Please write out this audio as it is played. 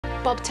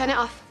Bob, turn it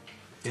off.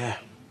 Yeah.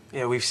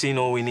 Yeah, we've seen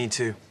all we need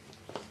to.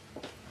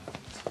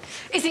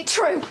 Is it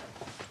true?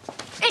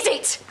 Is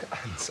it?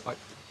 Hans,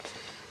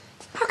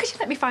 How could you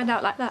let me find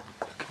out like that?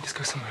 Can we just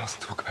go somewhere else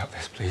and talk about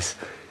this, please?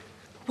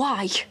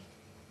 Why?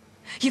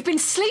 You've been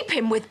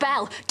sleeping with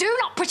Belle. Do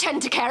not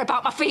pretend to care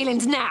about my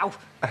feelings now.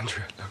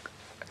 Andrea, look.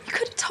 You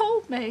could have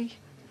told me.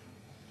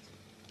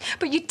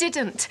 But you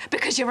didn't,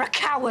 because you're a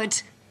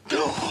coward.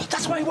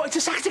 That's why you wanted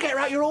to sack her to get her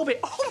out of your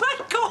orbit. Oh,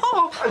 my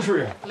God!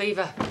 Andrea! Leave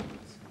her.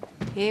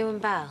 You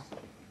and Belle.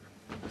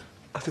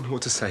 I don't know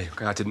what to say,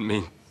 OK? I didn't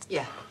mean...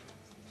 Yeah.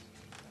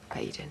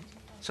 Bet you didn't.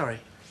 Sorry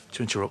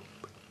to interrupt.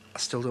 I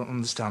still don't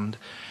understand.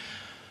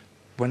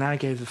 When I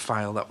gave the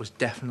file, that was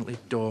definitely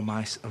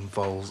dormice and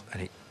voles,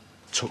 and it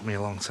took me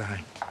a long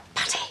time.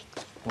 Paddy.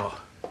 What?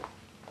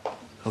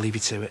 I'll leave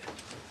you to it.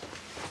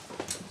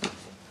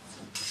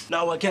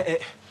 No, I get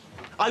it.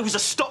 I was a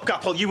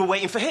stopgap while you were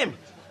waiting for him.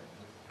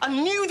 I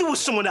knew there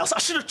was someone else. I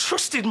should have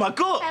trusted my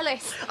gut.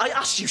 Ellis. I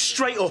asked you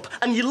straight up,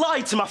 and you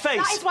lied to my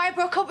face. That is why I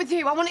broke up with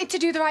you. I wanted to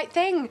do the right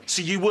thing.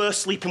 So you were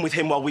sleeping with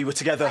him while we were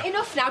together?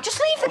 Enough now. Just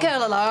leave the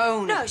girl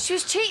alone. No, she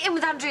was cheating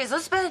with Andrea's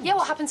husband. Yeah,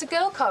 what happened to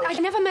girl code? I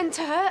never meant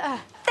to hurt her.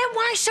 Then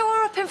why show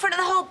her up in front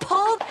of the whole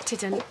pub? I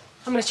didn't.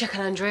 I'm gonna check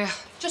on Andrea.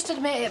 Just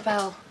admit it,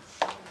 Belle.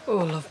 Oh,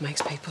 love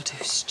makes people do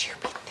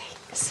stupid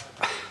things.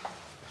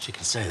 She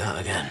can say that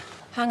again.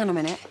 Hang on a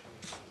minute.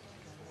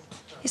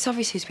 It's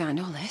obvious who's behind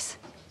all this.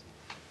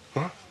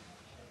 What?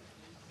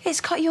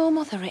 It's got your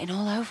mother written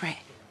all over it.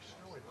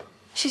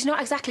 She's not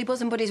exactly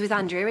bosom buddies with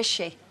Andrea, is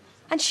she?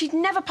 And she'd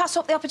never pass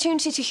up the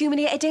opportunity to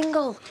humiliate a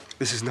dingle.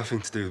 This has nothing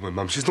to do with my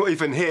mum. She's not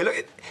even here.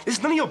 Look,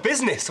 it's none of your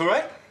business, all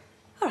right?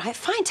 All right,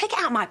 fine. Take it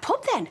out of my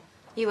pub, then.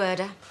 You heard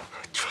her.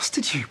 I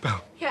trusted you,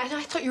 Belle. Yeah, and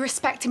I thought you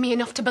respected me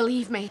enough to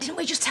believe me. Didn't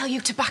we just tell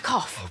you to back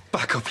off? Oh,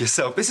 back up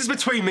yourself. This is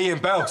between me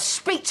and Belle.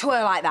 Speak to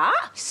her like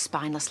that. You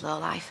spineless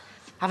lowlife.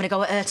 Having a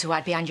go at her to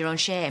hide behind your own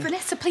shame.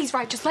 Vanessa, please,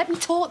 right, just let me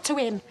talk to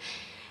him.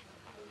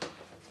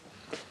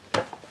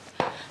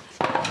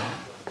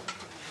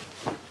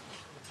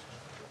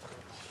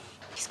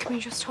 Please, can we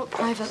just talk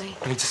privately?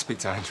 I need to speak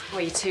to Andrea.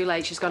 Well, you're too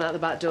late. She's gone out the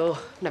back door.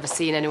 Never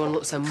seen anyone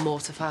look so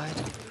mortified.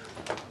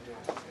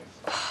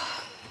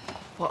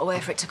 What a way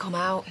for it to come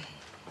out.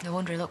 No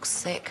wonder he looks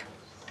sick.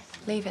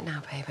 Leave it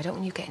now, babe. I don't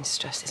want you getting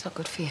stressed. It's not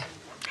good for you.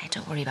 Hey,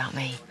 don't worry about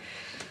me.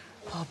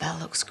 Poor Belle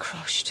looks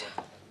crushed.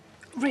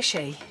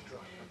 Rishi,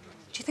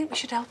 do you think we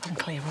should help him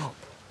clear up?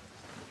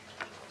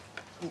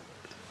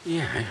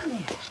 Yeah.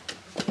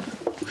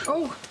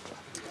 Oh.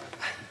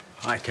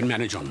 I can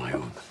manage on my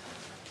own.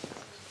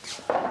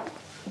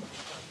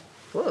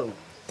 Whoa.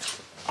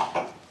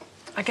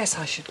 I guess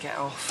I should get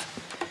off.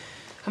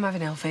 I'm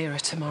having Elvira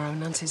tomorrow.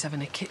 Nancy's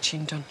having a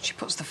kitchen done. She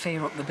puts the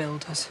fear up the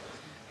builders.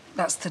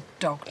 That's the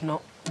dog,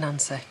 not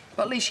Nancy.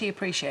 But at least she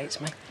appreciates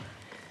me.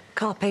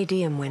 Carpe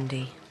diem,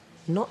 Wendy.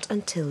 Not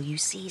until you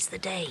seize the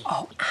day.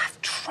 Oh,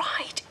 I've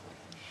tried.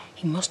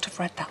 He must have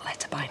read that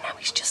letter by now.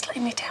 He's just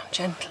letting me down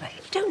gently.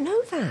 You don't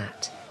know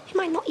that. He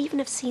might not even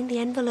have seen the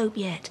envelope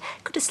yet.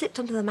 Could have slipped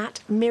under the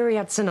mat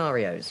myriad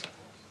scenarios.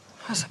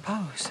 I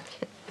suppose.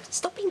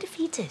 Stop being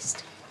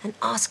defeatist and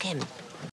ask him.